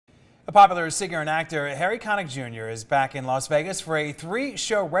A popular singer and actor, Harry Connick Jr. is back in Las Vegas for a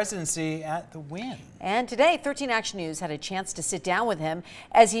 3-show residency at the Wynn. And today, 13 Action News had a chance to sit down with him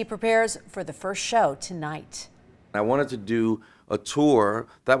as he prepares for the first show tonight. I wanted to do a tour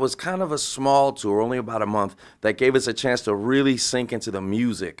that was kind of a small tour, only about a month, that gave us a chance to really sink into the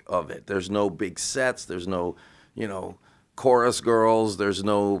music of it. There's no big sets, there's no, chorus girls, there's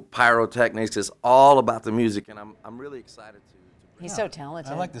no pyrotechnics. It's all about the music, and I'm really excited to. He's so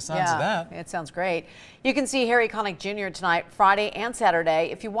talented. I like the sounds of that. It sounds great. You can see Harry Connick Jr. tonight, Friday and Saturday.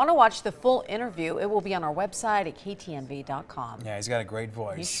 If you want to watch the full interview, it will be on our website at ktnv.com. Yeah, he's got a great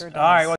voice. He sure does. All right. Well